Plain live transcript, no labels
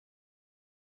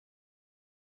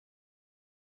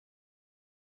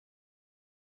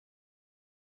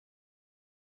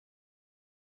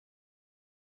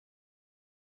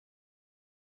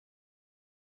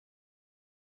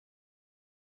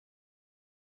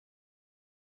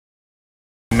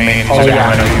Oh yeah,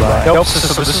 I know you are. Nope,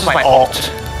 so this is my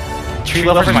alt. Tree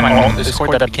Lovers is my alt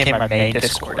Discord that became my main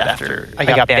Discord after I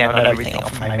got banned on everything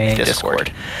off my main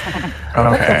Discord. Okay.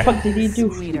 What the fuck did he do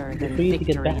for you to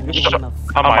get banned?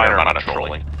 A minor amount of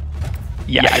trolling.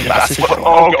 Yeah, that's it.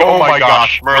 Oh my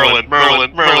gosh, Merlin,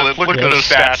 look at those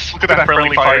stats. Look at that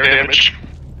friendly fire damage.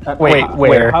 Wait,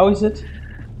 where? How is it?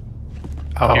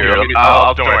 Oh, here,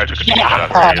 I'll don't worry, just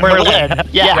Merlin.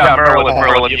 Yeah,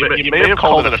 Merlin. You may have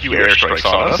called in a few airstrikes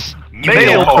on us. May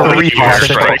have called in a few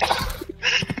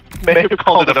airstrikes. May have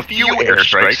called in a few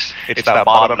airstrikes. It's that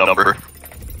bottom number.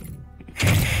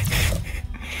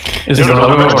 Is there a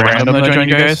little bit random that joined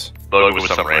you guys? It was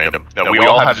some random. No, we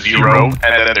all have 0, and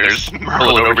then there's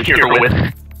Merlin over here with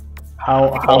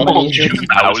how almost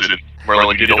 2,000.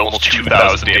 Merlin did almost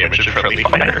 2,000 damage to friendly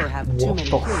fire.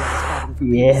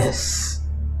 Yes.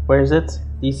 Where is it?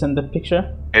 Do you send the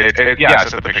picture? Yeah, it's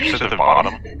at the picture. It's at the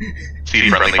bottom. See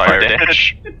friendly fire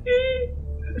damage.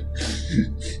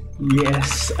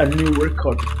 Yes, a new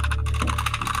record.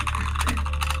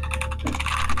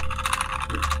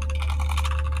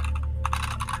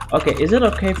 Okay, is it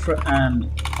okay for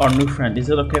our new friend? Is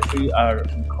it okay for you to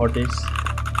record this?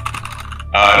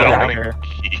 I don't think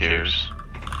he cares.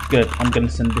 Good, I'm gonna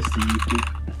send this to YouTube.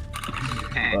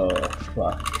 Oh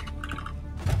fuck.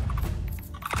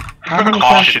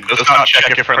 Caution, does not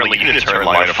check if friendly units are in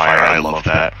line of fire. I love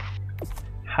that.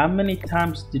 How many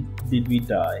times did we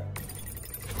die?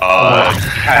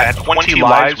 Had 20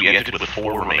 lives, we ended with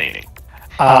 4 remaining.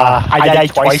 I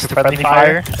died twice to friendly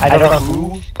fire. I don't know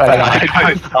who, but I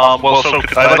died. Well, so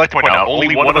I'd like to point out,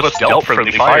 only one of us dealt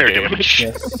friendly fire damage.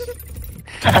 Yes.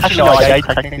 Actually, no, I died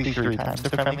technically 3 times to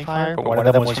friendly fire, but one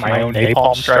of them was my own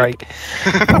napalm strike.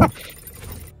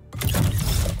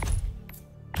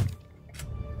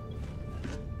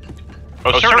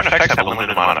 Oh, certain effects have a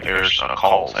limited amount of air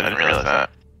calls. I didn't realize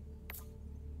that.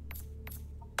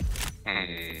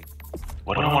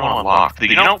 What do I want to unlock?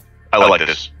 You know, I like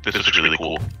this. This is really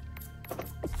cool.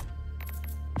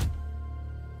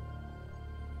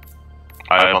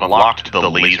 I've unlocked the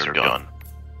laser gun.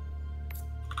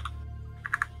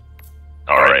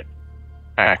 Alright.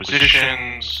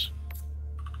 Acquisitions.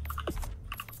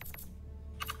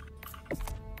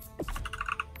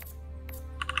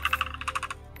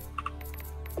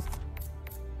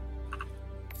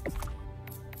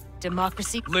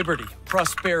 Democracy, liberty,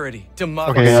 prosperity,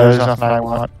 democracy. Okay, there's nothing I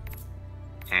want.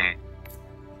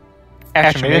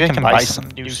 Actually, maybe I can buy some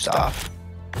new stuff.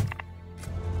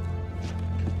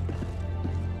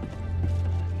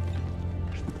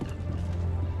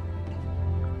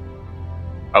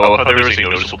 Oh, I thought there was a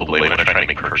noticeable delay when I tried to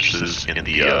make purchases in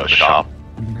the shop.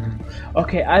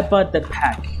 Okay, I bought that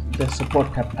pack, the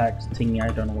support pack thingy. I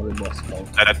don't know what it was called.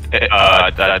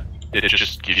 It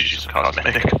just gives you some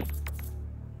cosmetic.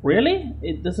 Really?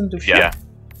 It doesn't do shit? Yeah.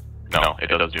 No, it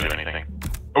doesn't do anything.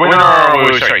 Oh, wait, no,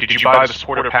 sorry. Did you buy the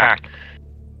supporter pack?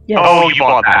 Yes. Oh, you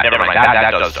bought that. Never mind.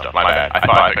 That does stuff. My bad. I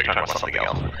thought you were talking about something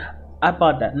else. I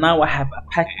bought that. Now I have a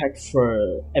pack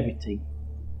for everything.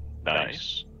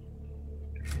 Nice.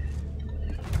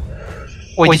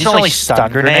 Wait, these are only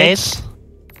stun grenades?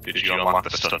 Did you unlock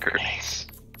the stun grenades?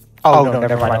 Oh, no,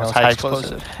 never mind. It was high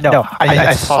explosive. No,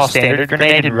 I saw standard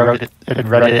grenade and read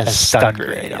it as stun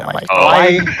grenade. I'm like,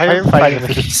 why are you fighting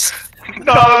with these?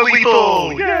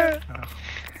 Non-lethal! Yeah!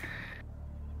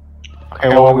 Okay,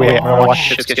 well, wait, I'm gonna watch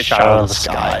ships get shot out of the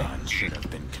sky.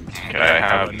 Okay, I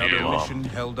have a new,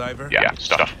 Helldiver? yeah,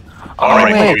 stuff.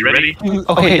 Alright, are you ready?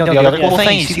 Okay, no, the other cool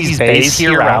thing, you see these bays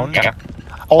here around?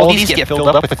 All these get filled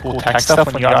up with cool tech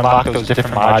stuff when you unlock those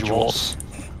different modules.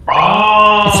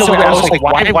 Oh! So I was like,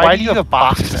 why do you have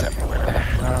boxes everywhere?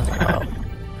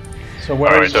 So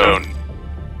where Alright, so,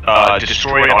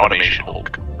 destroy an automation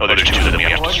hulk. Oh, there's 2 that we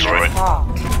have to destroy.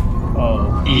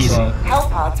 Oh, easy.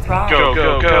 Hellpods prime.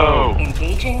 Go!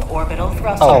 Engaging orbital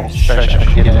thrusters. Oh, sure,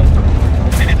 get in.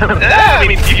 I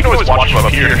mean, you can always watch them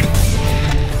up here.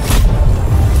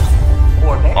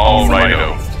 Orbit.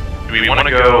 Alrighto. Do we want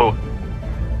to go...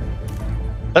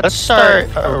 Let's start,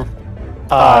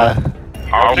 I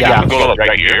think we can go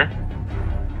right here.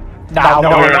 No,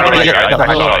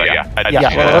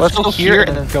 Yeah, let's go here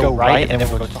and then go right and then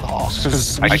we'll go to the halls.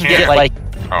 Because we can get like,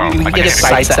 we can get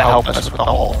sites that help us with the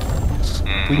hull.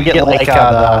 We can get like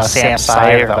the SAM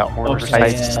site or the order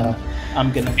site and stuff.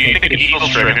 I'm gonna. Do you think an eagle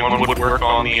stripping one would work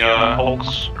on the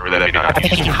hulks? Or would that be not? I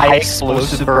think high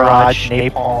explosive barrage,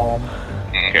 napalm.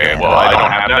 Okay, well I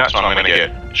don't have that, so I'm gonna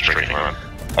get stripping one.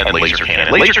 And laser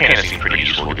cannon. Laser cannon seems pretty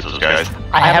useful against those guys.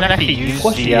 I haven't actually used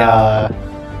the Yeah.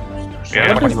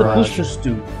 What does the boosters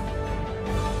do?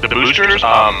 The boosters,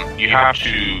 you have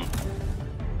to...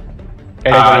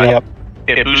 Everybody up.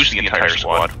 It boosts the entire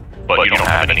squad. but you don't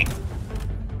have any.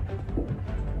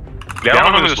 Yeah, I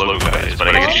don't know who this logo guy is, but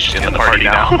I guess he's in the party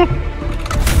now.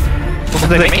 Well,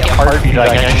 they make it hard for you to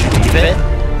like actually leave it.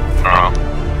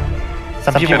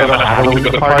 Some people don't know how to leave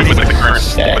the party with the current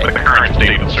state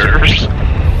of the servers.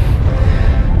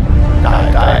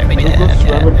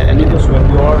 Lucas, when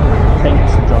you are,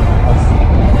 thanks, John.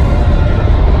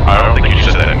 I don't think you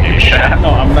said that in your chat. No,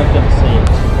 I'm not gonna say it.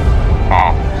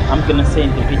 Oh. I'm gonna say in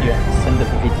the video. Send the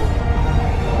video.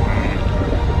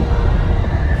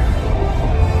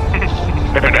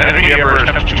 If an enemy ever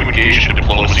attempts to engage in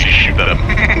diplomacy, shoot them.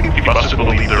 You must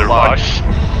believe their lies.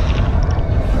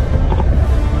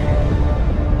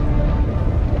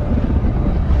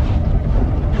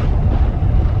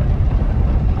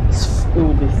 It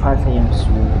will be 5 AM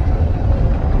soon.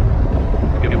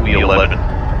 It will be 11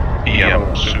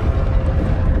 PM soon.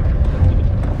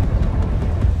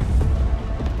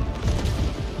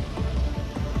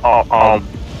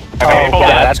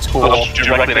 That's cool.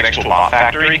 Directly next to a bot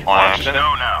factory on accident.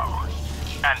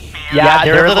 Yeah,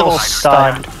 they're a little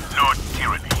stunned.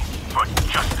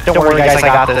 Don't worry guys, I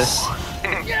got this.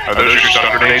 Are those your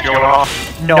stun grenades going off?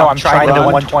 No, I'm trying the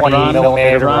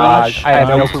 120mm barrage. I have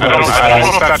no clue I what don't this know if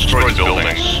does. that destroys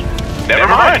buildings. Never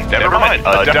mind.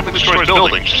 Definitely destroys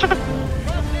buildings.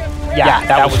 Yeah,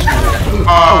 that was cool.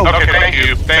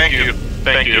 Okay, thank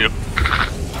you.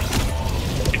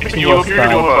 Can you appear to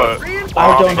I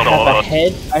don't have a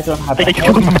head. I don't have a I head.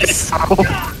 killed myself.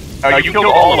 you killed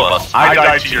all of us. I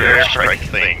died to your airstrike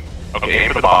thing. Okay, aim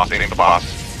for the boss, They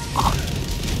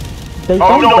Oh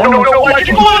don't no, know. why'd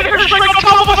you pull an airstrike on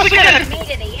top of us again?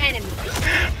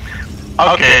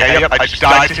 Okay, yep, I just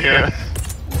died to him.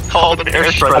 Called an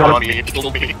airstrike on me and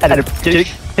killed me. Hit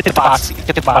the box.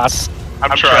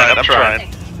 I'm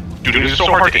trying. Dude, it is so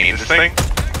hard to aim this thing.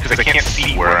 Because I can't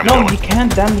see where I'm No, going. you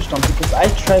can't damage them because I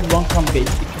tried long time base.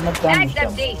 You cannot damage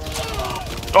them.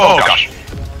 Oh gosh.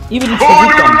 Even if you Oh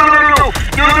hit them.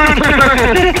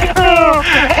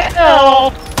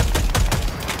 no!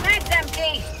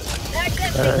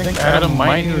 I think Adam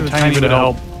might need a tiny bit of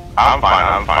help. I'm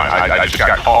fine. I just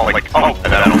got called like, oh, and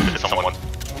then I don't hit someone.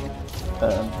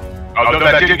 Oh no,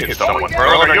 that did hit someone.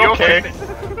 Merlin, are you okay?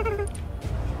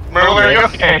 Merlin, are you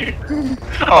okay?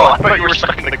 Oh, I thought you were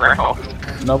stuck in the ground.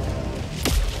 Nope.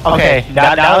 Okay,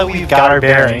 now that we've got our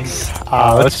bearings,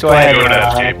 let's go ahead Go to and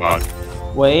escape pod.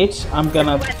 Wait, I'm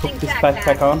gonna put this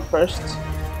backpack on first.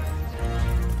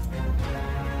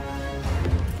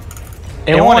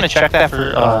 anyone want to check that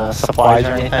for supplies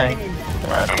or anything?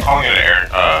 I'm calling it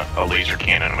a laser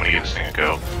cannon. I'm gonna give this thing a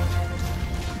go.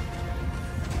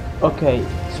 Okay,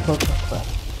 spell backpack.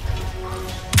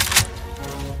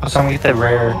 So I'm gonna get the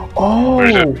rare. Where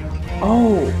is it?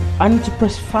 Oh, I need to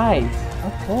press 5.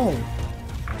 Okay.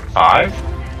 5?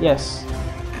 Yes.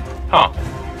 Huh.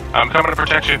 I'm coming to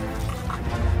protect you.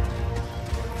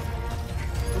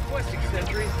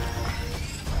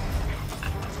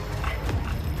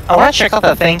 I want to check out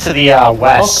that thing to the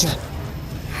west.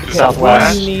 Okay.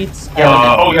 Southwest. One needs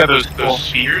Oh yeah, those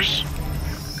spheres.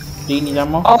 Do you need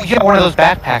ammo? Oh, you got one of those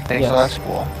backpack things, so Yes. that's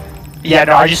cool. Yeah,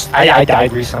 no, I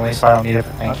died recently, so I don't need it,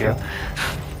 but thank you.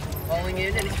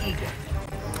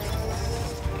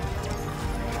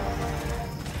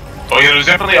 Oh yeah, there's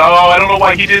definitely. Oh, I don't know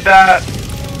why he did that.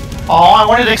 Oh, I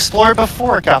wanted to explore it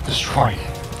before it got destroyed.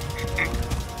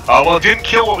 Oh well, it didn't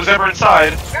kill what was ever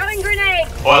inside. Throwing grenade.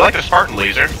 Oh, I like the Spartan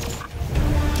laser.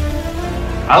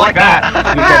 I like that.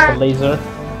 You got the laser.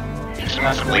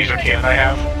 Some laser cannon I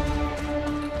have.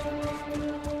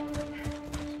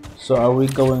 So are we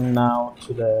going now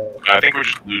to the... I think we're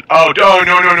just loot. Oh no!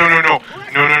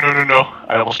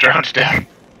 I almost drowned to death.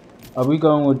 Are we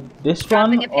going with this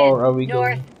one, or are we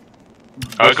going...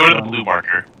 Go to the blue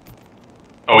marker.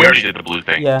 Oh, we already did the blue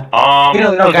thing. Yeah.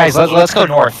 No, guys, let's go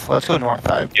north. Let's go north.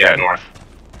 Yeah, north.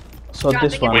 So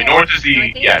this one. Wait, north is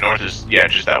the. Yeah, north is. Yeah,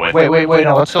 just that way. Wait,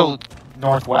 no, let's go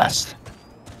northwest.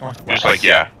 Just like,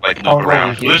 yeah, like loop Oh, around.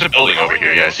 right here. There's a building over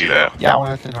here, yeah, I see that. Yeah, I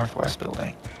want to the northwest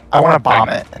building. I want to bomb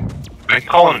it. I can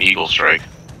call it an eagle strike.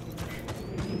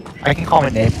 I can call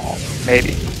it napalm, maybe,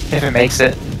 if it makes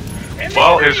it.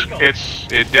 Well, it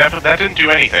definitely, that didn't do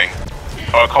anything.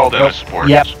 Oh, I called in a support.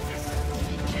 Yep.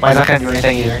 Mine's not gonna do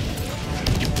anything either.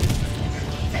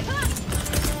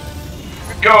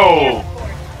 Go!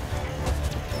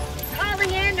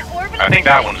 Calling in orbital. I think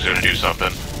that one's gonna do something.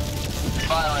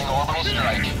 Firing orbital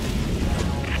strike.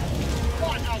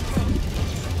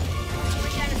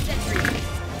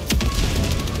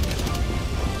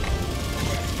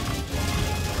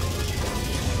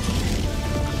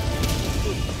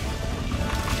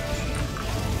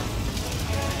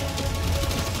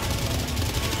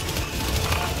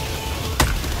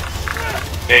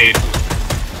 Nade.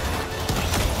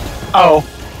 Oh.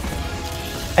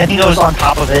 I think it was on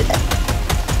top of it.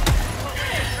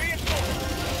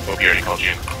 Oh, he already called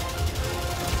you.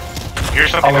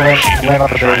 Here's something I'll land on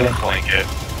the try building. and flank it.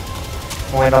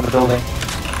 Land on the building.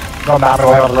 No matter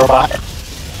what, on the robot.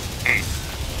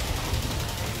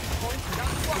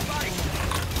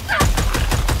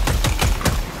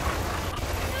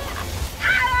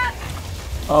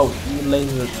 Oh, you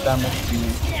laser damage me.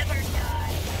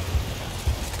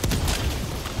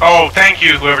 Oh, thank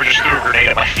you, whoever just threw a grenade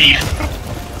at my feet.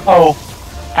 Oh.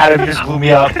 Adam just blew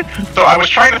me up. So I was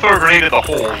trying to throw a grenade at the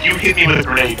hole. You hit me with a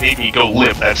grenade, made me go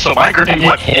limp, and so my grenade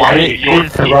went flying at your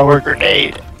feet. Throw a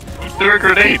grenade. You threw a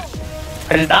grenade.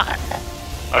 I did not.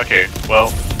 Okay, well,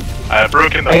 I have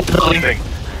broken the thing.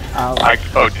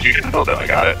 Oh, did you get the building? I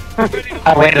got it.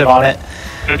 I landed on it.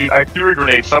 No, dude, I threw a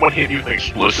grenade, someone hit me with an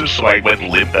explosive, so I went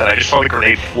limp, and I just saw the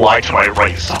grenade fly to my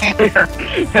right somewhere.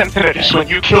 And then I just went,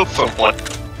 you killed someone.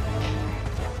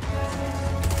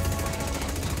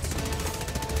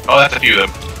 Oh, that's a few of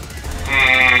them.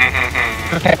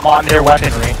 Okay, on their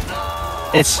weaponry.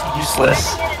 It's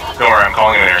useless. Don't worry, I'm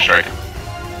calling an airstrike.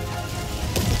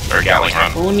 Or a Gatling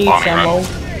run. Who needs Bombing ammo? run.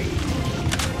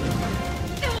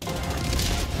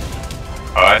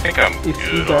 I think I'm If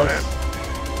you good on it. guys,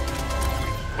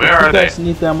 Where are you they? guys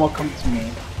need ammo, come to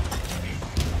me.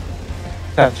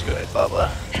 Sounds good,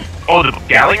 Bubba. Oh, the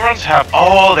Gatling runs have...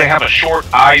 Oh, they have a short...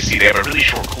 I see, they have a really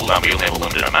short cooldown, but you only have a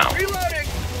limited amount.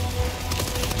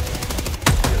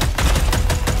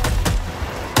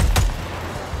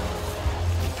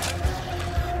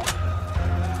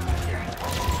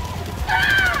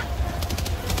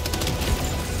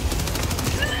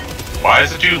 Why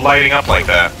is the dude lighting up like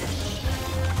that?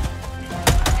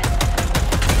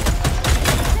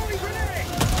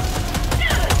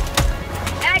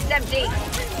 Mag's empty.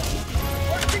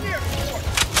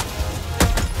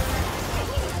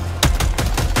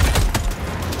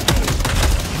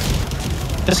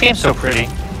 This game's so pretty.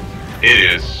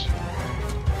 It is.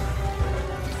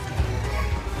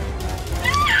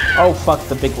 Oh fuck,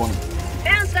 the big one.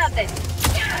 Found something.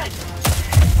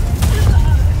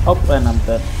 Oh, and I'm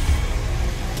dead.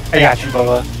 I got you,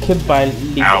 Bubba. Killed by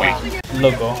Owie.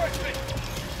 logo.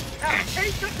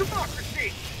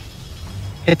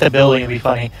 Hit the building, it'd be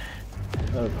funny.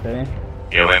 Okay.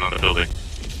 Yeah, land on the building.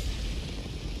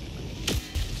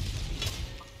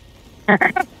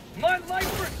 My life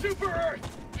for Super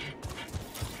Earth!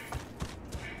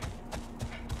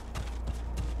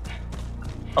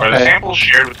 Are the Okay. samples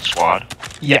shared with the squad?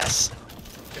 Yes.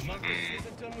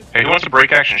 Hey, who wants a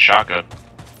break action shotgun?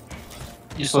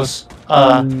 Useless.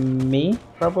 Me,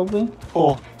 probably.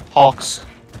 Cool. Hawks.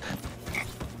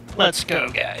 Let's go,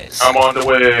 guys. I'm on the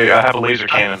way. I have a laser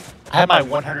cannon. I have my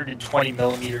 120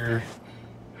 millimeter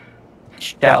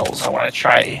shells I want to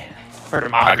try for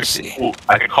democracy.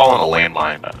 I could call in a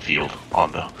landmine field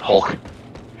on the Hulk.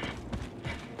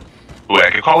 Ooh, I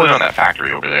could call it on that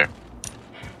factory over there.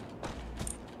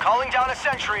 Calling down a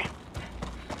sentry.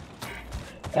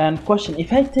 And question,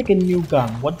 if I take a new gun,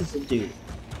 what does it do?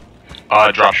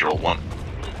 Drop your old one.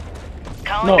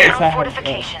 Calling No, if down I have...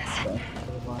 fortifications.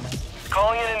 Oh, okay.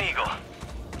 Calling in an eagle.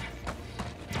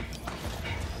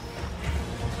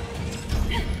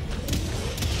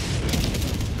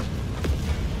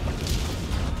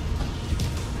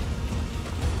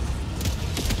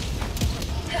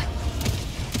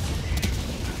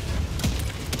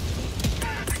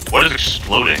 What is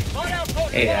exploding?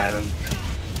 Hey Adam,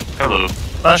 Hello.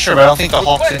 Not sure, but I don't think the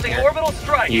Hulk's in here. Orbital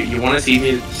strike! you want to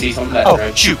see something that Oh,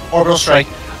 right? shoot! Orbital strike.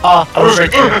 I was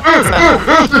right there.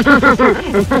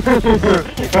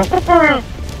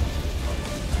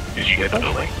 Did you get the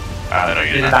building? No,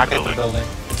 you Did did not get the building.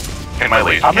 Can my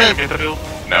laser I'm cannon gonna- get the building?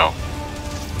 No.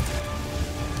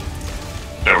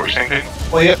 So, what were you saying, Peyton?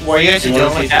 What you guys are You doing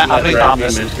want to see with that? something I'm that's gonna right? bomb Man,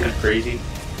 this. it's pretty crazy.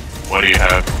 What do you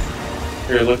have?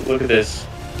 Here, look at this.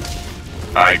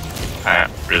 I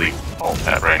can't really hold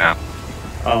that right now.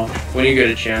 Oh, when you get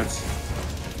a chance.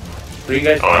 What are you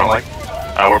guys? Oh, I don't like.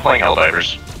 We're playing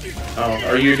Helldivers. Oh,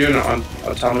 are you doing it on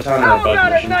automaton or a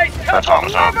bug mission?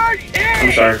 Automaton.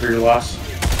 I'm sorry for your loss.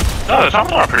 No, the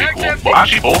automaton are pretty cool. Well,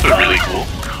 actually, both are really cool.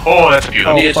 Oh, that's a few. The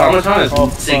automaton is Oh,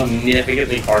 fun.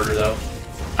 significantly harder though.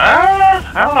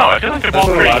 I don't know. I feel like they're That's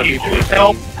both what a lot of pretty people equal. are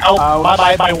saying. Help!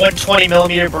 Ouch. My 120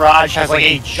 millimeter barrage has like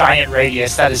a giant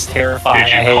radius. That is terrifying.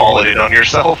 Did I you hate call it in on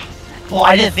yourself? Well,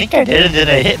 I didn't think I did, and then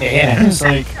it hit me, and it was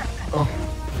like,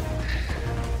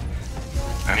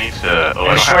 I need to. Oh, I I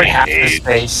don't destroyed have half any the aids.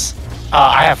 space.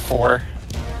 I have 4.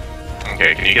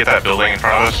 Okay, can you get that building in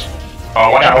front of us? Oh,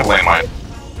 watch out for landmine.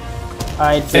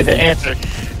 I Did did the it. answer?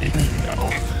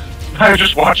 I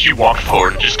just watched you walk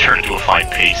forward and just turn into a fine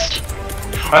paste.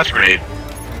 That's great.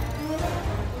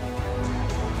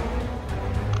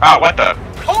 Ah, what the?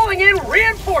 Calling in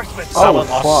reinforcements. Oh, Someone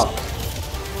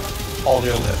lost all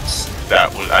their lips.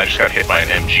 That was. I just got hit by an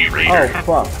MG Raider.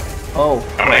 Oh, fuck. Oh.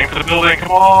 I'm gonna aim for the building.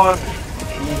 Come on.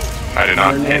 I did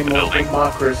not hit the building.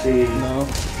 Democracy. No.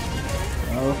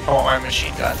 No. I want my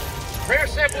machine gun. Rare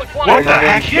sample What acquired. the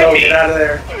heck hit Go, me? get out of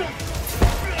there.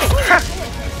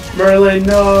 Merlin,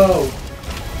 no.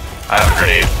 I have a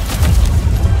grenade.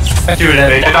 I threw it in.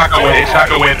 They did not go in. It did not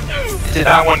go in.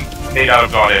 That one may not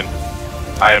have gone in.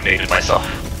 I have naded myself.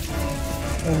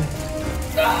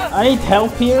 I need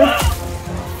help here.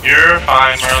 You're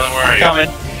fine, Merlin. Where are you?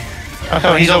 I'm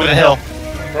coming. He's over the hill.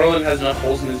 Merlin has enough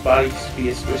holes in his body to be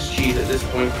a Swiss cheese at this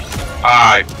point.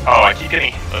 I keep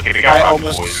getting. Okay, they got I my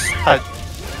almost boys. had...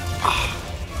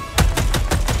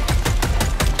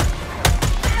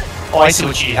 Oh, I see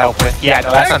what you need help with. Yeah,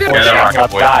 no, that's unfortunate. Yeah, I'm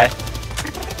about to die.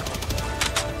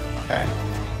 Okay.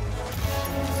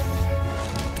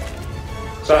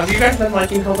 So have you guys been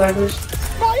liking Helldivers?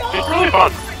 It's really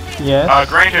fun. Yes.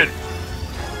 Granted,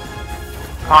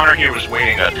 Connor here was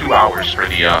waiting 2 hours for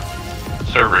the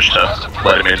servers to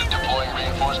let him in.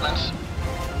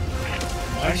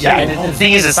 Yeah, and the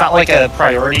thing is, it's not like a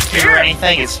priority queue or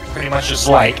anything. It's pretty much just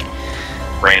like,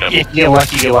 Random. if you get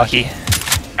lucky, you get lucky.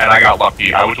 And I got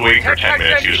lucky. I was waiting for 10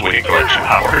 minutes. He was waiting for like 2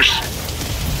 hours.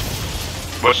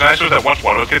 What's nice was that once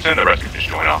one of us gets in, the rest can just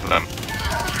join off of them.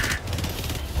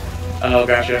 Oh,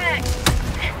 gotcha.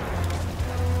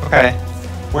 Okay.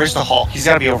 Where's the Hulk? He's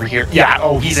gotta be over here. Yeah,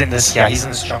 oh, he's in this. Yeah, he's in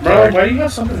this Merlin, junkyard. why do you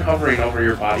have something hovering over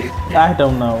your body? I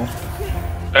don't know.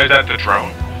 Is that the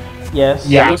drone? Yes.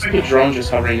 Yeah. It looks like a drone just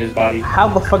hovering his body. How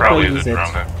the fuck do I Probably the use it?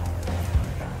 drone then.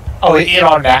 Oh, it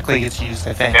automatically gets used,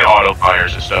 I think. It auto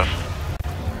fires and stuff.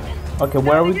 Okay,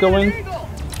 where are we going?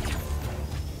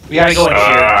 We gotta go in here.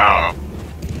 I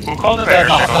don't know. Who called it The there?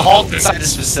 Hulk inside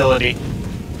this facility.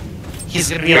 He's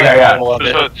gonna be able to Yeah, yeah. control of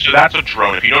it. So that's a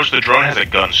drone. If you notice, the drone has a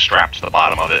gun strapped to the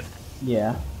bottom of it.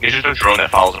 Yeah. It's just a drone that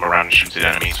follows him around and shoots at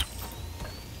enemies.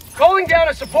 Calling down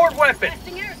a support weapon.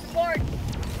 Requesting air support.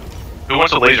 Who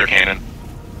wants a laser cannon?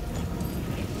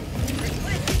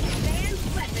 Requesting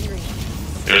advanced weaponry.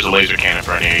 There's a laser cannon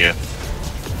for any of you.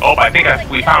 Oh, I think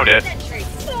we found it. Sentry.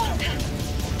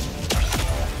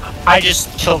 I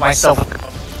just killed myself with the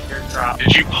airdrop.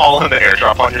 Did you call in the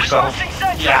airdrop on yourself?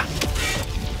 Yeah.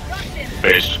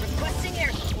 Based. Requesting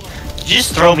air support. Did you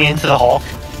just throw me into the Hulk?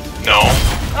 No.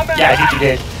 I'm out. Yeah, I think you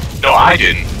did. No, I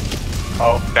didn't.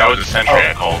 Oh. That was a sentry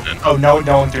I called in. Oh, no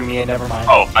one threw me in, never mind.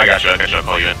 Oh, I got you. I'll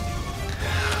call you in.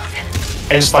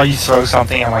 I just thought you throw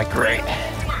something, I'm like, great.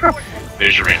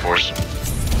 There's your reinforce.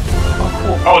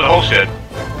 Oh, the Hulk's dead.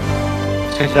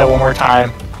 Let's do that one more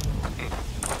time.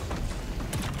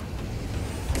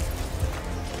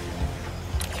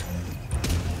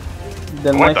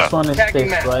 The What next the? one is Attacking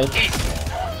this, map. right?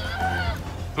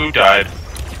 Who died?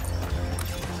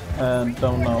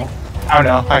 Don't know. I don't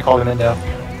know, I called him in though.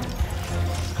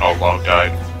 Oh, Log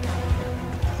died.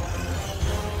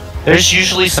 There's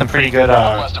usually some pretty good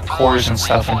cores and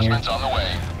stuff in here.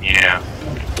 Yeah.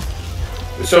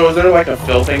 So is there like a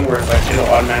fill thing where it's like it'll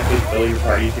automatically fill your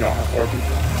party if you don't have 4 people?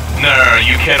 No,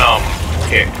 you can,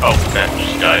 okay. Oh, that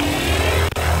just died.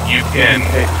 You can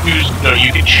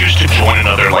you can choose to join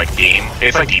another, like, game.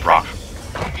 It's like Deep Rock.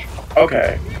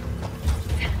 Okay.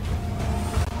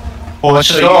 Well, let's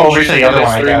just So go you can over choose to the to other go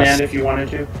one, I 3-man guess. if you wanted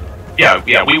to.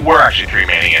 Yeah, we were actually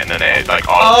 3-manning it, and then it, like,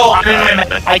 Oh,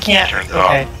 automatically I can't. turns it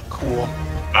Okay, off. cool.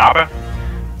 Baba?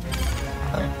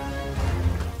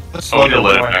 Let's Oh, we load did the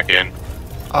let him one. back in.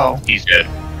 Oh, He's dead.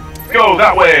 Go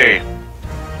that way!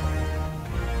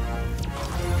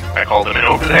 I called him in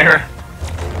over there.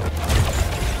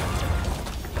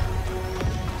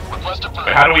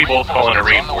 But how do we both call in a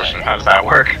reinforcement? How does that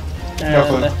work?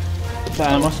 And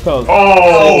Dynamos code.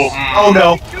 Oh! oh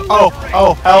no!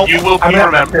 Oh, help! You will be I'm not-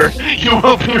 remembered. You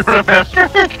will be remembered.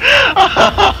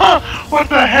 What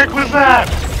the heck was that?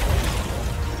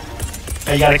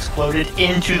 I got exploded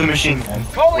into the machine gun.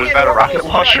 Calling Was in that a rocket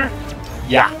reinforcements. launcher?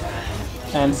 Yeah.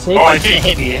 And 6. Oh, I He see.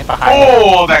 hit me behind.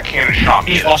 Oh, that cannon shot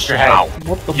me. He's in the lost your head. mouth.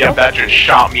 What the Yep, fuck? that just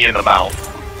shot me in the mouth.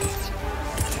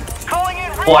 Calling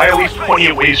in Fly at least reinforcements.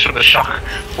 20 ways from the shock.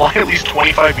 Fly at least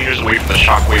 25 meters away from the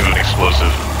shockwave of an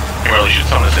explosive. You really should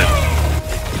summon us in.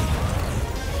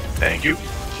 Thank you.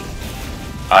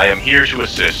 I am here to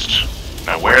assist.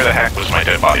 Now, where the heck was my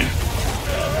dead body?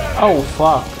 Oh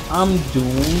fuck, I'm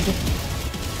doomed.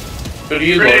 So do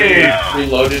you Great.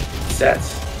 reloaded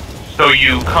sets? So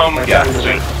you come, yeah.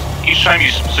 So each time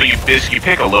you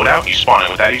pick a loadout, you spawn in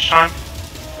with that each time.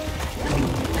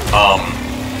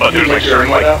 But there's like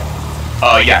certain like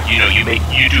Yeah, you know, you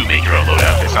do make your own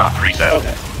loadout. It's not preset.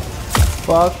 Okay.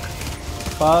 Fuck.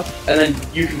 Fuck. And then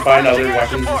you can find other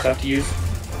weapons and stuff to use.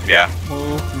 Yeah.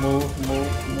 Move.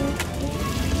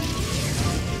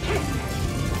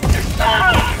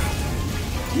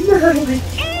 Merlin!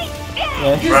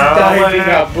 Yes. Just died and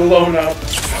got blown up.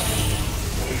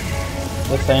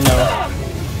 Yes, I know.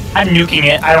 I'm nuking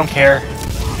it. I don't care.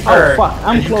 Oh fuck!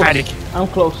 I'm close. Kinda, I'm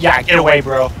close. yeah, get away,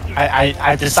 bro.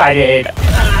 I decided.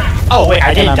 Oh wait,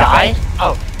 I didn't die.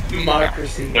 Oh,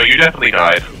 Democracy. No, you definitely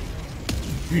died.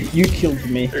 You killed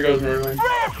me. There goes Merlin.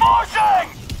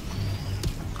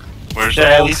 Where's did the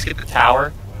I at least get the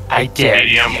tower? I did.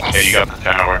 stadium? Yes. Yeah, you got the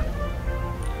tower.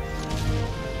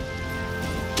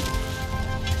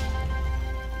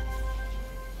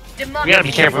 We gotta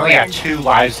be careful. We only got 2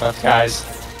 lives left, guys.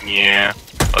 Yeah.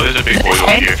 Oh, there's a big boy over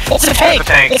Tank? here. It's a tank. It's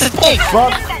a tank. It's a tank.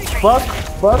 Fuck.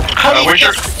 How do you where's get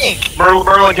your the tank?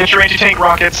 Merlin, get your anti-tank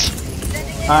rockets.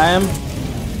 I am.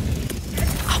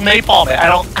 Napalm it. I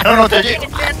don't know what to do.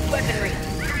 Advanced weaponry.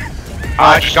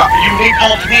 I just got you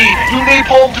napalmed me. You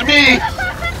napalmed me.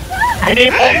 I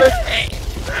napalmed the tank.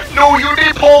 No, you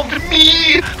napalmed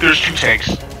me. There's 2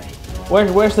 tanks.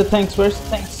 Where's the tanks?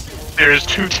 There's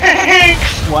 2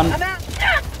 tanks. One. I'm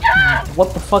out.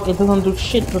 What the fuck? It doesn't do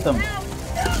shit with them.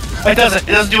 It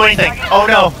doesn't do anything. Oh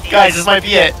no, guys, this might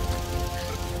be it.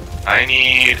 I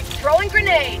need. Throwing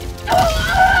grenade.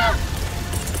 I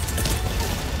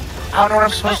don't know what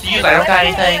I'm supposed to use. I don't got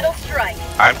anything. Metal strike.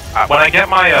 When I get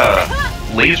my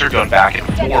laser gun back in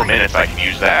 4 minutes, I can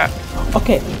use that.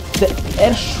 Okay, the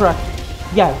airstrike.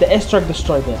 Yeah, the airstrike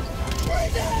destroyed it.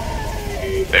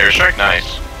 The airstrike,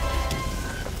 nice.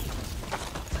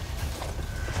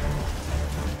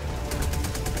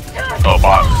 Oh,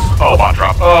 bot. Oh, bot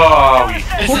drop. Oh, we.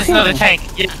 This is another tank.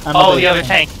 Yeah. I'm Oh, a the bit- other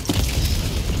tank.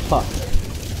 Fuck.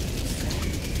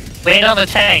 Land on the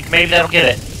tank. Maybe that'll get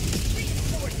it.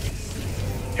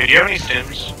 Hey, do you have any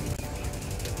stims?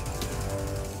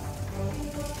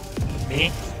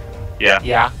 Me? Yeah.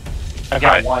 Yeah. I've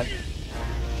got one.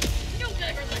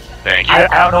 Thank you. I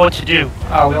don't know what to do.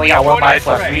 Oh, we only got 1 life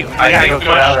left. We I gotta think go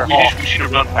to another hall. we should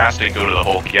run past it and go to the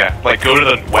Hulk. Yeah, like go to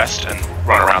the west and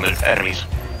run around the enemies.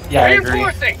 Yeah, I agree.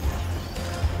 Reinforcing.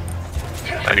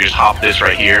 Like you just hop this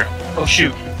right here. Oh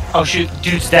shoot. Oh shoot.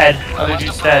 Dude's dead. Other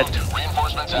dude's dead.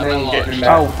 Merlin getting him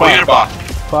back. Oh Oh, you're the fuck.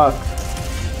 bot. Fuck.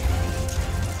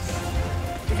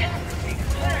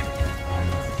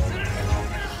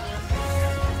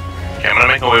 Okay, I'm gonna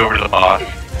make my way over to the bot.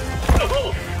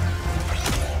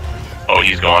 Oh,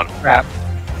 he's gone. Crap.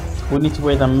 We need to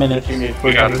wait a minute.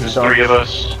 We got there's 3 of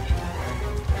us.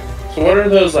 So what are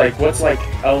those like? What's like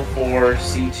L4,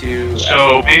 C2?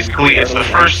 So basically, it's the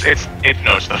first. It's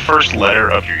the first letter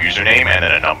of your username and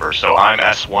then a number. So I'm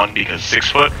S1 because 6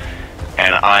 foot,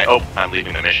 and I'm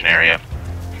leaving the mission area.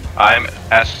 I'm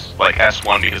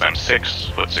S1 because I'm 6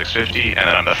 foot 650, and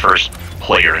then I'm the first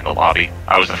player in the lobby.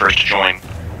 I was the first to join.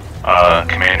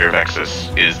 Commander of Exus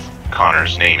is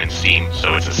Connor's name in Steam,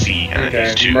 so it's a C, and then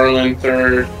he's 2. Merlin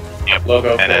 3rd. Yep.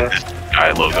 Logo And then 4. this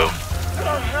guy logo.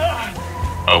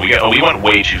 We went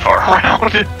way too far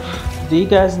around. Do you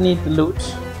guys need the loot?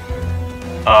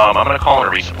 I'm gonna call in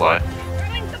a resupply.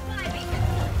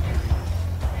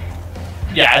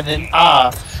 Yeah, and then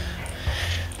I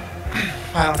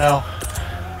don't know.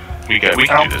 We can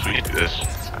do this. We can do this.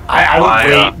 I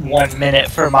would wait 1 minute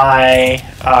for my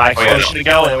explosion to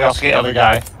go, and then we also get the other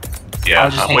guy. Yeah, I'll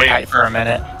just I'm hang waiting tight for a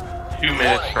minute. 2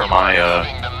 minutes for my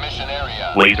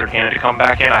laser cannon to come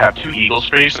back in. I have 2 Eagle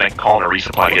sprays, and I can call in a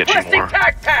resupply to get 2 Requesting more.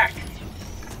 tac pack.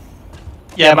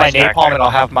 Yeah, my Stack napalm, there. and I'll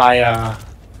have my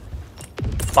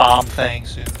bomb thing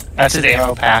soon. That's his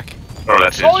ammo pack. Oh,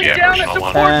 that's his, Calling yeah, down a personal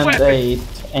one. support And weapon. a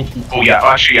anti. Oh yeah,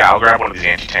 actually, yeah, I'll grab one of these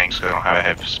anti-tanks because I don't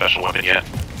have a special weapon yet.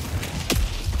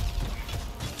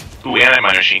 Ooh, and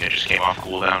my machine that just came off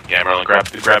cooldown. Yeah, Merlin, grab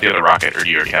the other rocket, or do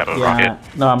you already have a rocket? Yeah.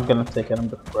 No, I'm gonna take it. I'm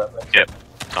gonna grab it. Yep,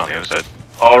 on the other side.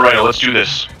 Alright, let's do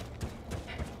this.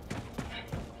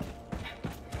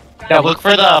 Yeah, look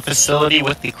for the facility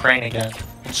with the crane again.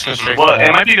 Let's go straight Well, for it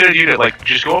that. might be a good idea to, like,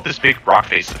 just go up this big rock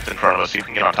face that's in front of us, see if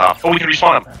we can get on top. Oh, we can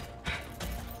respawn him!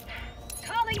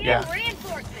 Calling Yeah. in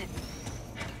reinforcements.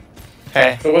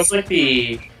 Hey. So what's like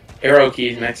the arrow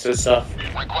keys next to the stuff?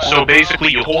 So basically,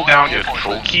 you hold down your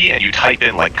control key and you type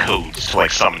in, like, codes to,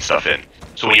 like, summon stuff in.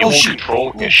 So when you hold shoot.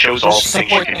 control, it shows all the There's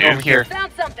things you support can over do. here.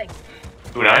 Found something.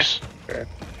 Ooh, nice. Okay.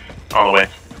 On the way.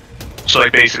 So,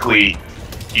 like, basically,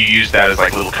 you use that as,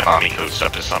 like, little Konami code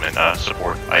stuff to summon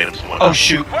support items and whatnot. Oh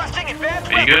shoot. Requesting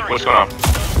advanced Are you good? What's going on?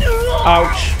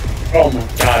 Ouch. Oh my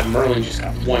god, Merlin just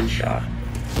got 1 shot.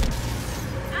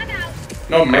 I'm out.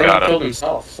 No, got Merlin him. killed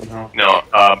himself somehow. No,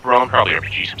 Merlin probably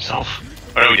RPGs himself.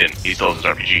 Oh, no, he didn't. He still has his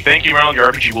RPG. Thank you, Maryland.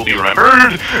 Your RPG will be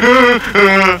remembered.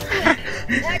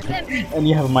 And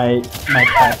you have my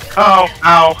pack. Oh,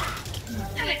 ow.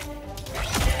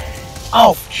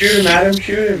 Oh, Shoot him, Adam,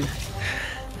 shoot him.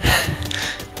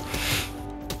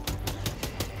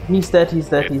 He's dead, he's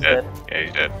dead, he's dead. Yeah,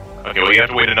 he's dead. Okay, well, you have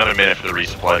to wait another minute for the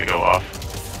resupply to go off.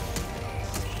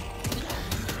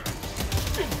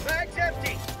 Bag's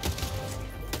empty.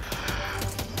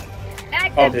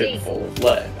 Bag's I'll empty. hit full of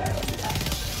lead.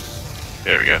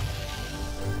 There we go.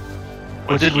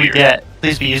 what did we get?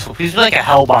 Please be useful. Please be like a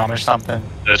hell bomb or something.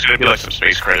 There's gonna be like some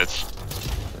space credits.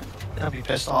 I'll be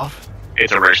pissed off.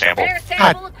 It's a rare sample. Rare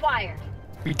sample acquired.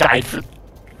 We died for.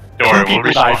 Don't worry, we'll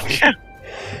People died. respawn.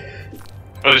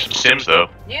 Oh, there's some stims though.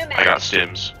 New I map. got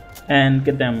stims. And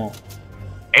get ammo.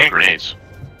 And grenades.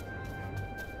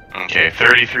 Okay,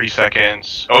 33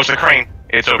 seconds. Oh, it's a crane.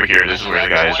 It's over here. This is where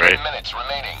the guy is, right? Minutes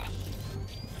remaining.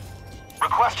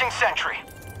 Requesting sentry.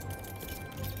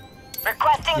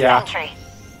 Requesting Yeah. sentry.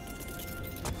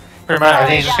 Pretty much, I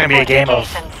think it's just gonna be a game of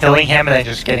killing him and then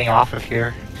just getting off of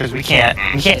here. Because we can't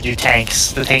do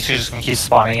tanks. The tanks are just gonna keep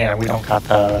spawning in and we don't got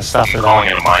the stuff for Calling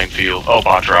that. in a minefield. Oh,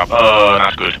 bot drop.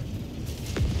 Not good.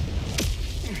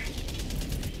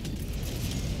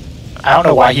 I don't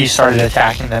know why he started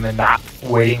attacking them and not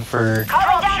waiting for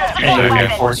Calling down a any support weapon.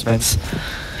 reinforcements.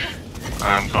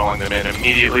 I'm calling them in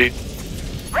immediately.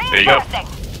 There you go.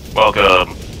 Reinforcing.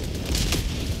 Welcome.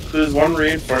 So there's one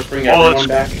reinforce, bring Oh, everyone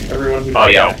back. Everyone who's Oh,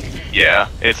 yeah. back. Yeah,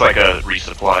 it's like a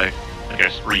resupply. I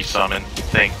guess resummon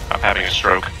thing. I'm having a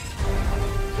stroke.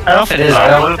 I don't know if it is.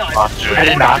 I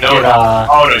did not no, get,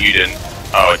 Oh, no, you didn't.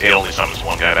 Oh, it only summons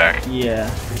one guy back. Yeah.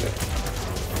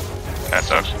 That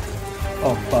sucks.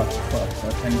 Oh fuck.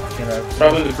 I need to get out.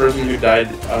 Probably the person who died,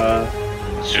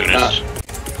 Soonest.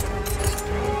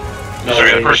 no,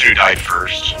 Sorry, the wait. person who died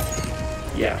first.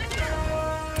 Yeah.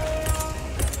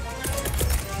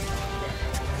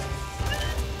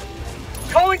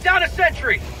 Calling down a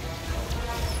sentry.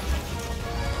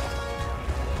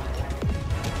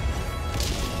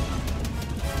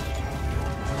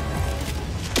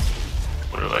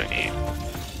 What do I need?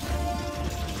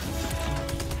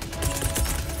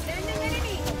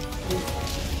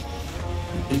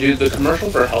 And dude, the commercial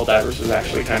for Helldivers is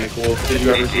actually kind of cool. Did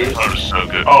you ever see it? Oh, so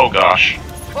good. Oh, gosh.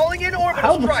 Calling in How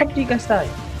orbital the strike. fuck do you guys die?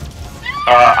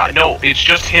 No, it's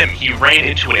just him. He ran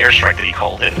into an airstrike that he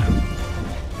called in.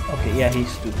 Okay, yeah, he's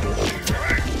stupid.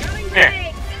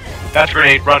 Here. That's a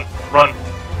grenade. Run. Run.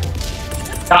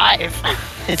 dive.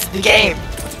 It's the game.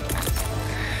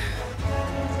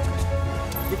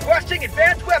 Requesting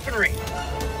advanced weaponry.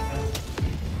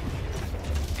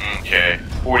 Okay.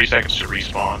 40 seconds to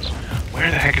respawns. Where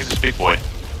the heck is this big boy?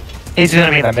 He's gonna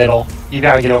be in the middle. You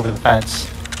gotta get over the fence.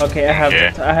 Okay, I have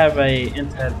Okay. a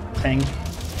intel tank.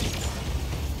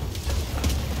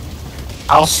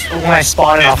 When I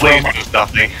spawn in, I'll His throw him. laser does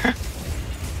nothing.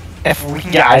 If we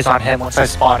can get eyes on him, once I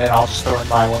spawn in, I'll just throw in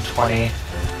my 120.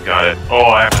 Got it. Oh,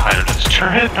 I have to hide under this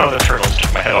turret. No, the turret almost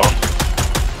took my head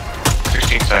off.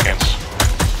 16 seconds.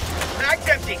 Bag's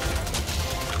empty.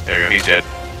 There you go. He's dead.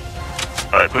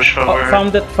 Alright, push forward.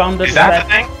 Found it. Is that the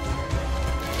thing?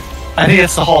 I think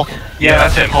it's the Hulk. Yeah,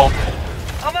 that's him, Hulk.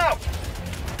 I'm out.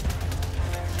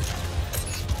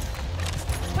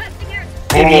 Requesting air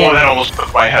Oh, that almost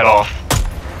took my head off.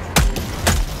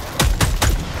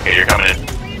 Okay, you're coming in.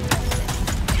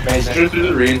 Amazing. Should do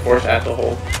the reinforce at the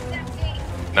hole.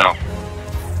 No.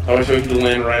 I wish we could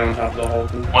land right on top of the hole.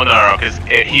 Well, no, because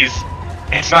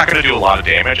it's not going to do a lot of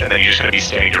damage, and then you're just going to be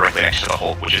standing directly next to the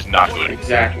Hulk, which is not good.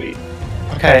 Exactly.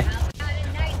 Okay,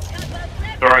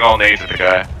 Throwing all nades at the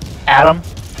guy. Adam,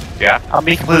 Yeah? I'll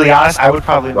be completely honest, I would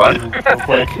probably Run. move real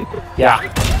quick.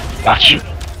 Yeah. Got you.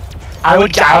 I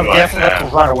would Right, definitely yeah.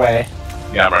 run away.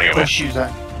 Yeah, I'm running away. Put shoes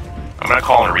on. I'm going to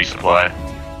call in a resupply.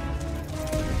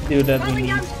 Do that we Calling need.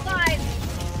 down supplies.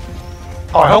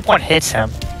 Oh, I hope one hits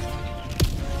him.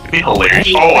 It'd be hilarious.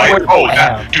 Dude,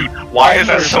 why is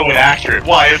that so inaccurate?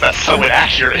 Why is that so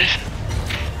inaccurate?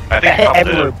 I think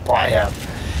Everyone by him.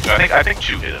 I think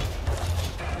 2 hit him.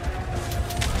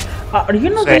 Are you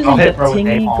not Say, using I'll the hit Rowan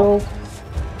thingy napalm. gold?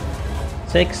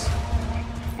 6.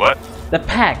 What? The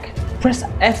pack. Press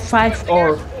F5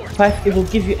 or 5. It will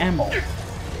give you ammo.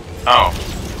 Oh.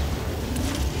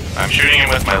 I'm shooting him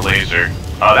with my laser.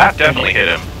 Oh, that definitely hit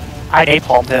him. I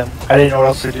napalmed him. I didn't know what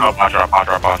else to do. Oh, bot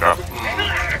drop.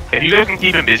 If you guys can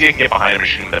keep him busy, I can get behind him and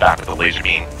shoot him in the back with the laser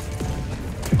beam.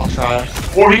 I'll try.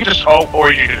 Or you can just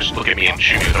just look at me and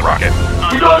shoot me with a rocket.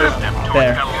 We got him.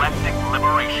 There. Galactic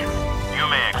liberation. You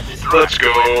may extract Let's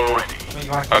go.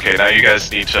 ready. Okay, now you guys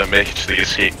need to make it to the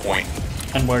escape point.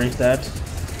 And where is that?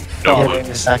 No Yeah, clue. wait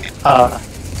a second.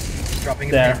 Dropping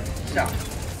a There. pin. south.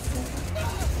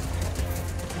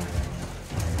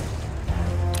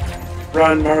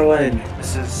 Run, Merlin.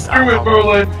 This is. Do it,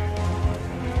 Merlin.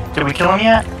 Did we kill him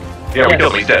yet? Yeah, we Yes.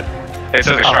 killed him. He's dead. It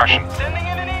says extraction. Sending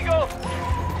in an eagle.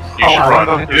 You should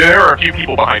run. There are a few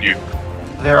people behind you.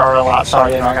 There are a lot.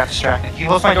 Sorry, I got distracted. Can you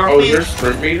close my door, Oh, is please? there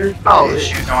sprint meter? Oh,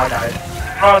 shoot, no, I died.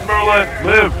 Run, Merlin.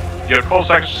 Live. You have 12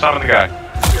 seconds to summon the guy.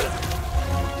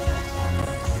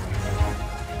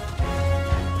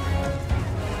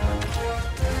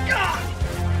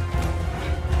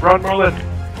 Run, Merlin.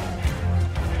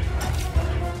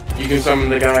 You can summon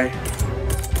the guy.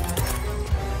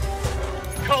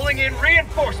 Calling in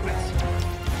reinforcements.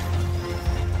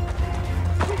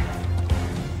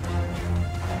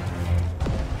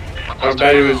 I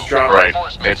bet it was dropped. Right,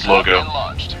 it's Logo.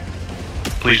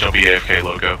 Please don't be AFK,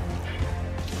 Logo.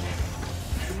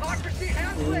 Democracy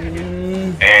has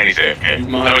landed. And he's AFK.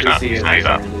 No, he's not. He's not. He's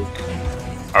not.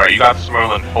 Alright, you got this,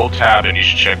 Merlin. Hold tab and you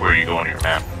should check where you go on your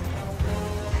map.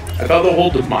 I thought the whole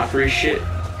democracy shit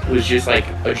was just like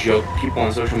a joke people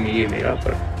on social media made up,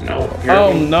 but no. Oh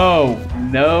Apparently. no,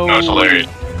 no. No, it's hilarious.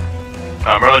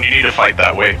 Merlin, you need to fight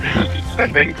that way. I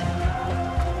think.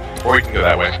 Or you can go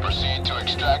that way. Proceed to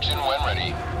extraction when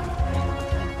ready.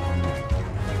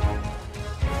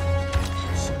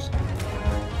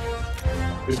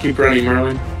 Just keep running,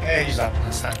 Merlin. Yeah, he's up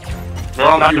this time.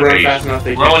 Merlin, not If the you run base. fast enough,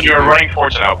 they Merlin, can't you shoot are you. running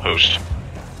towards an outpost.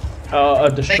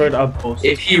 A destroyed outpost.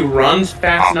 If he runs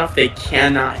fast enough, they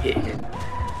cannot hit him.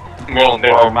 Well,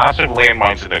 there are massive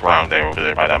landmines in the ground there over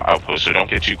there by that outpost, so don't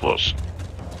get too close.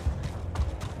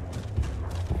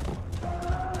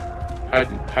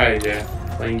 Hi, yeah.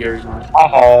 Playing Gary's mod.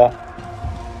 Uh-oh.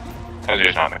 As he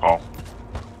is not in the call.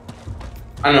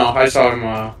 I know, I saw him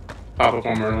pop up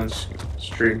on Merlin's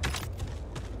stream.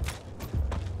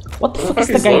 What the What fuck the is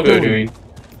fuck is the guy Logo doing? doing?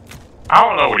 I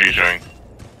don't know what he's doing.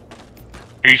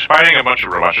 He's fighting a bunch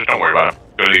of robots, just don't worry about him.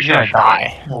 Go to the He's gonna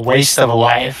extraction. die. A waste of a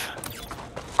life.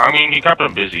 I mean, he kept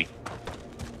him busy.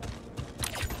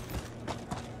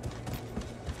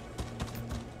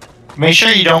 Make sure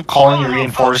you don't call in your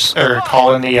reinforce or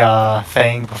call in the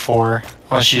thing before,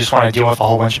 unless you just want to deal with a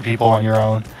whole bunch of people on your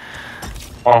own.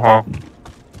 Uh-huh.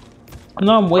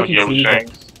 No, I'm waiting Yeah, for you saying.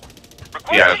 guys.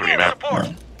 Yeah, that's what he meant. Support.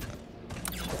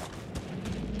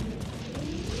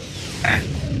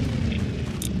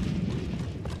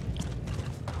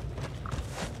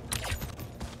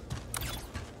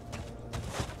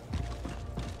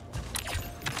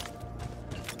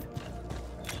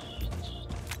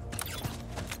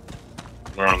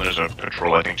 Merlin, there's a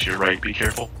patrol, I think, to your right. Be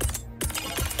careful.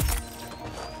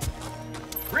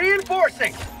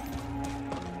 Reinforcing.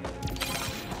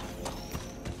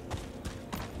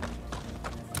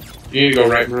 You need to go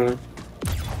right, Merlin.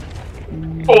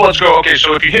 Oh, let's go. Okay,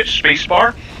 so if you hit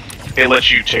spacebar, it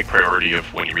lets you take priority of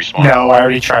when you respawn. No, I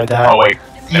already tried that. Oh, wait.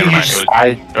 You Never mind. just It was-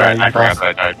 died. Alright, I forgot that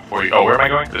I died before you. Oh, where am I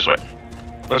going? This way.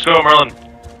 Let's go, Merlin.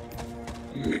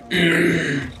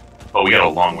 Oh, we got a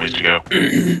long ways to go.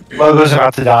 Logo's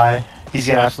about to die. He's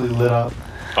getting absolutely lit up.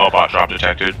 Oh, bot drop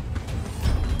detected.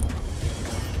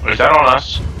 Is that on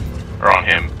us? Or on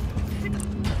him?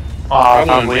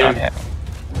 Probably on him.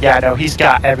 Yeah, no, he's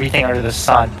got everything under the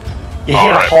sun. Yeah, he had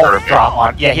a Alright, Hulk perfect. drop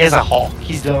on. Yeah, he has a Hulk.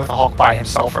 He's dealing with a Hulk by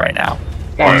himself right now.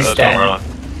 Alright, He's let's go, dead. Merlin.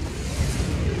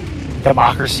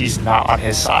 Democracy's not on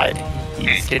his side.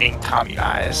 He's getting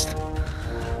communized.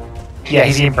 Yeah,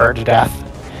 he's getting burned to death.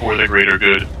 For the greater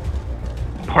good.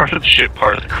 Part of the ship,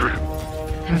 part of the crew.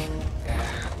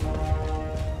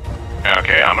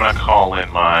 Okay, I'm gonna call in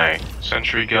my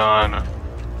sentry gun.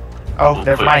 Oh, We'll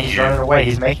never put mind. He's you- running away.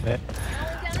 He's making it.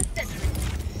 Down a sentry.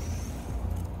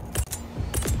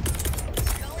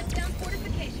 Calling down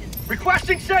fortifications.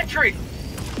 Requesting sentry.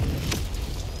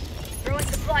 Throwing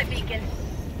supply beacon.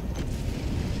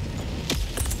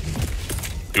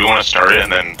 Do we want to start it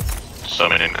and then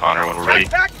summon in Connor when we're ready?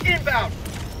 Back inbound.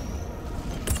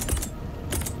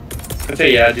 I'd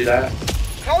say yeah, do that.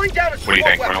 Calling down a What do you support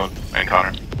think, weapon. Merlin and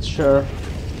Connor? Sure.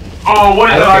 Oh, what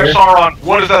is I that don't Eye of care. Sauron?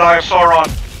 What is that Eye of Sauron?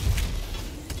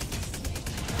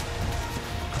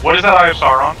 What is that Eye of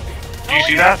Sauron? Do you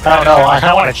see that? I don't know. I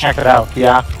kind of want to check it out.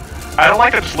 Yeah. I don't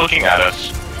like that it's looking at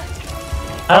us.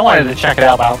 I wanted to check it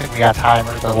out, but I don't think we got time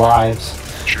or the lives.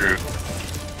 True.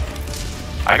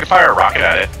 I could fire a rocket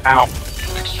at it. Ow.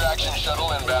 Extraction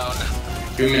shuttle inbound.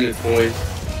 2 minutes, boys.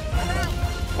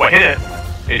 What hit it?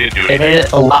 It didn't do It it. made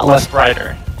it a lot less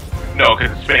brighter. No,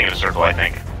 because it's spinning in a circle, I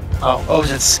think. Oh,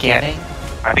 is it scanning?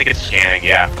 I think it's scanning,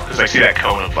 yeah. Because I see that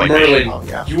cone of like Merlin, vision. Oh,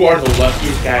 yeah. you are the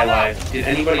luckiest guy alive. Did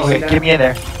anybody see Okay, that? get me in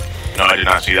there. No, I did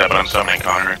not see that, but I'm summoning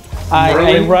Connor. A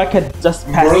Merlin- rocket just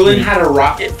passed Merlin me. had a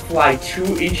rocket fly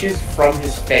 2 inches from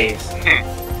his face.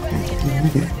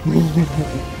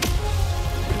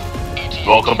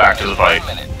 Welcome back to the fight.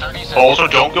 Also,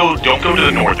 don't go to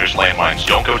the north. There's landmines.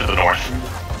 Don't go to the north.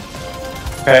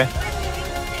 Okay.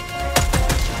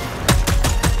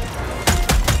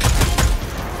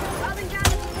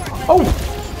 Oh!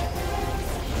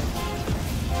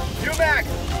 New mag.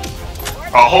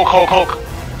 Oh, Hulk.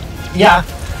 Yeah.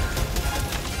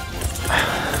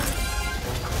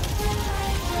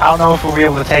 I don't know if we'll be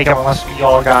able to take him unless we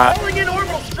all got. Calling in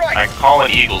orbital strike. I'm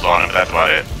calling Eagles on him, but that's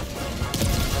about it.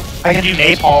 I can do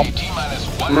napalm.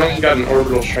 Merlin's got an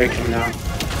orbital strike coming out.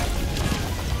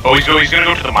 Oh, he's gonna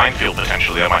go to the minefield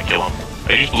potentially. That might kill him.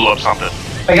 They just blew up something.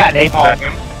 I got Is that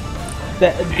napalm. him?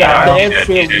 The Yeah, he's dead,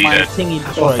 airfield he's mine dead. thingy Well,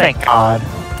 destroyed. thank God.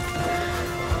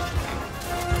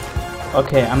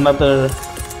 Okay, another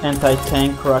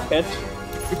anti-tank rocket.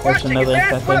 There's Requesting another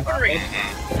advanced anti-tank. weaponry.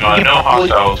 No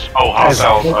hostiles. Oh,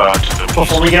 hostiles to the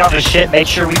Before we get on the ship, make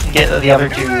sure we can get the other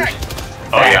New dude. mag.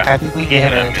 Oh yeah, I think we can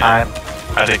get him in time.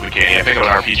 I think we can. Yeah, pick up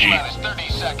an RPG. Minus 30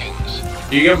 seconds.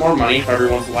 Do you get more money if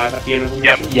everyone's alive at the end of the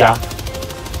Yep. mission? Yeah.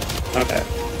 Okay.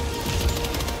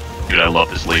 Dude, I love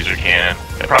this laser cannon.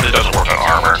 It probably doesn't work on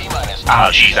armor. T-minus Ah,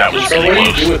 jeez, that was So really what do you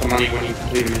close. do with the money when you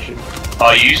complete a mission?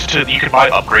 You could buy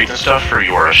upgrades and stuff for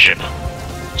your ship.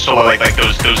 So like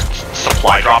those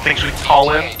supply drop things we can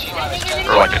call in, T-minus 10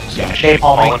 or like a napalm.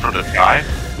 call in from the sky.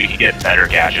 We can get better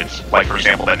gadgets. Like for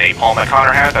example, that napalm that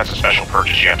Connor has. That's a special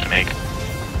purchase you have to make,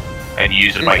 and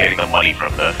use it by getting the money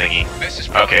from the thingy. This is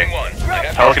Okay. Pelican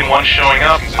 1. Pelican 1 showing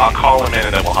up. I'll call him in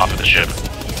and then we'll hop to the ship.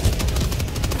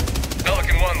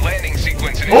 Pelican 1 landing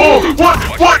sequence. Oh, what?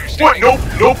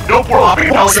 Nope. We're hopping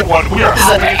in Pelican 1. We are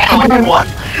hopping in Pelican 1.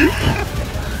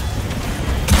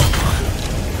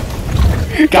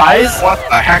 Guys, What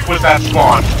the heck was that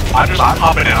spawn? I'm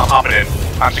hopping in.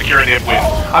 I'm securing the win.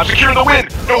 I'm securing the win.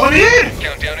 No, let me in.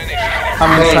 Countdown initiated.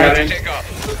 I'm Merlin got inside. in. Take off.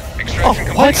 oh,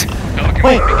 Extraction what? complete. Pelican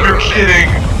Wait, 1 begin. You're kidding.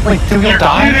 Wait, did we all You're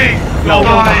die? kidding. No,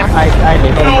 We'll die. I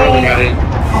live. No. Merlin got in.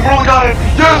 We all got it.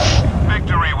 Yes.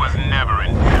 Victory was never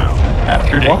in doubt.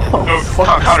 After day. What the No,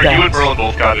 fuck is Connor, that? you and Merlin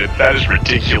both got it. That is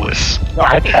ridiculous. No,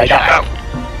 I think I died.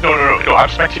 No, I'm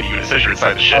spectating you. It says you're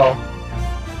inside the ship. Oh.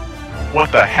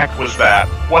 What the heck was that?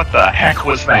 What the heck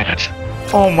was that?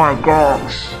 Oh my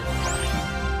gosh.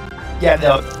 Yeah,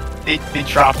 no, they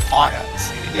dropped on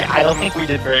us. Yeah, I don't think we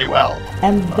did very well.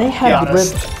 And they be had red.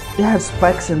 honest. They had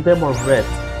spikes in them or red.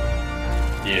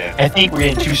 Yeah. I think we're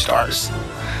getting 2 stars.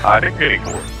 I think we're getting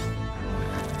 4.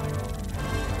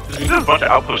 We did a bunch of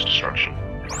outpost destruction.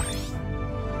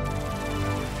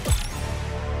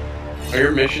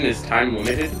 Your mission is time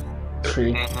limited?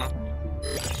 3.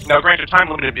 Now, granted, time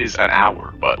limited is an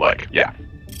hour, but like, yeah.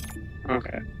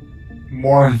 Okay.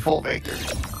 More in full victory.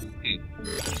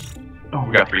 Oh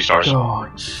We got 3 stars.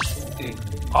 gosh.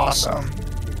 Awesome.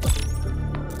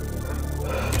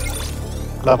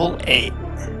 Level 8.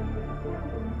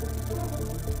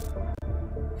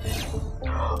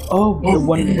 Oh,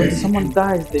 when someone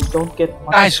dies, they don't get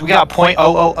much. Guys, we got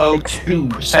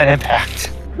 0.0002%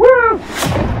 impact.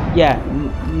 Yeah,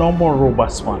 no more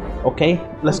robust one. Okay,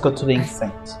 let's go to the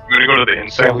instinct. We're gonna go to the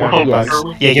insect world. Yes.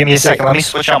 Yeah, give me a second. Let me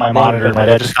switch out my monitor. My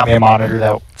dad just got me a monitor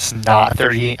that's not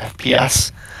 38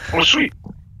 FPS. Oh, sweet.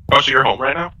 Oh, so you're home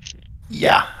right now?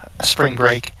 Yeah, spring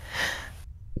break.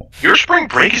 Your spring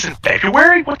break is in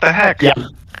February? What the heck? Yeah.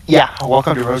 Yeah,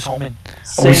 welcome to Rose Holman.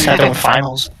 We sat down with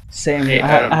finals. Same. Hey,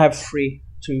 I have 3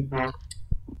 too.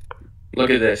 Look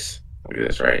at this. Look at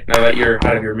this, right? Now that you're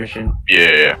out of your mission.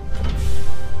 Yeah.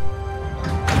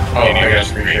 Oh, I got a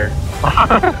screen share.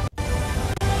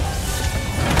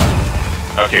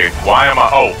 Okay, why am I?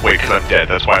 Oh, wait, because I'm dead.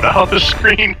 That's why I'm not on the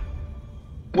screen.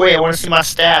 Wait, I want to see my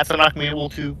stats. I'm not going to be able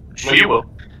to. Well, you will.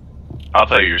 I'll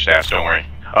tell you your stats, don't worry.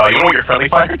 You know what your friendly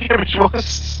fire damage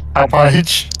was? How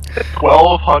much?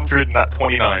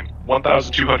 1,229.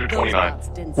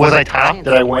 1,229. Was I top? Did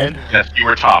I win? Yes, you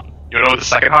were top. You know what the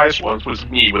second highest was? Was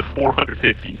me with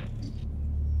 450.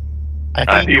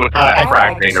 I think with that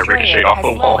frag thing that ricocheted off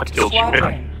the wall and killed you.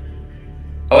 I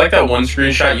like that one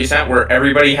screenshot you sent where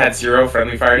everybody had 0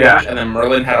 friendly fire damage and then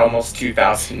Merlin had almost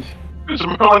 2,000. Because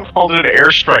Merlin called an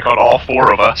airstrike on all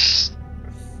 4 of us.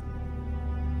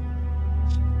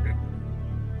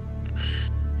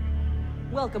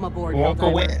 Welcome aboard, Won't go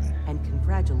Helldiver, in. and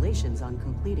congratulations on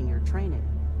completing your training.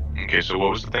 Okay, so what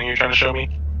was the thing you're trying to show me?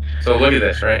 So look at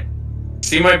this, right?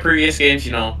 See my previous games,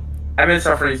 you know, I've been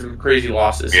suffering some crazy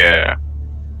losses. Yeah.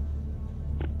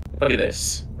 Look at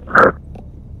this.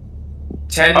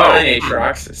 10-9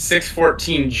 Aatrox,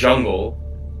 6-14 Jungle,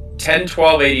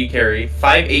 10-12 AD Carry,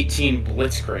 5-18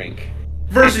 Blitzcrank,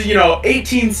 versus, you know,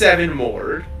 18-7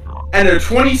 Mord, and a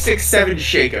 26-7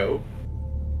 Shaco.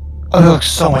 Oh, it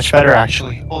looks so much better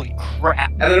actually. Holy crap.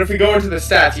 And then if we go into the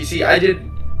stats, you see I did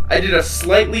a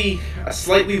slightly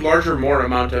more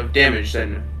amount of damage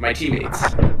than my teammates.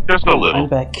 Just a I'm little.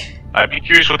 back. I'd be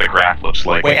curious what the graph looks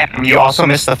like. Wait, and you also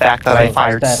missed the fact that I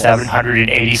fired Status.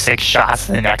 786 shots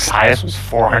and the next highest was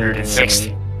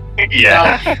 460.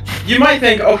 Yeah. Now, you might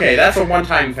think, okay, that's a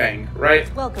one-time thing,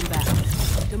 right? Welcome back.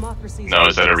 Democracy's No,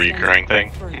 is that a extends recurring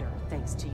thing? further.